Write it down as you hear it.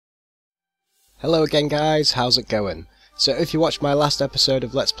Hello again guys, how's it going? So if you watched my last episode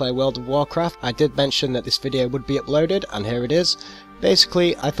of Let's Play World of Warcraft, I did mention that this video would be uploaded, and here it is.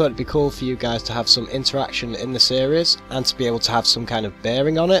 Basically, I thought it'd be cool for you guys to have some interaction in the series, and to be able to have some kind of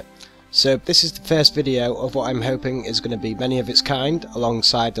bearing on it. So this is the first video of what I'm hoping is going to be many of its kind,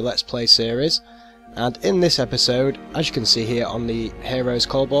 alongside the Let's Play series. And in this episode, as you can see here on the Heroes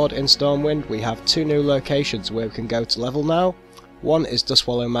Call board in Stormwind, we have two new locations where we can go to level now. One is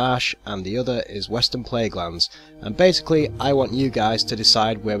Dustwallow Marsh and the other is Western Plaguelands, and basically I want you guys to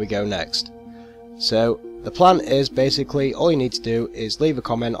decide where we go next. So the plan is basically all you need to do is leave a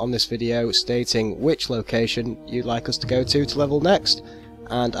comment on this video stating which location you'd like us to go to level next,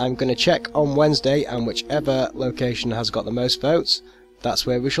 and I'm going to check on Wednesday, and whichever location has got the most votes, that's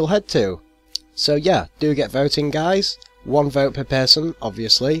where we shall head to. So yeah, do get voting guys, 1 vote per person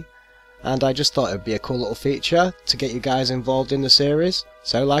obviously. And I just thought it would be a cool little feature to get you guys involved in the series.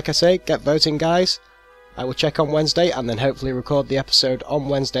 So like I say, get voting guys. I will check on Wednesday and then hopefully record the episode on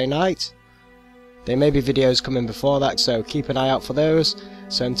Wednesday night. There may be videos coming before that, so keep an eye out for those.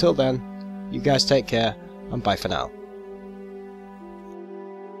 So until then, you guys take care and bye for now.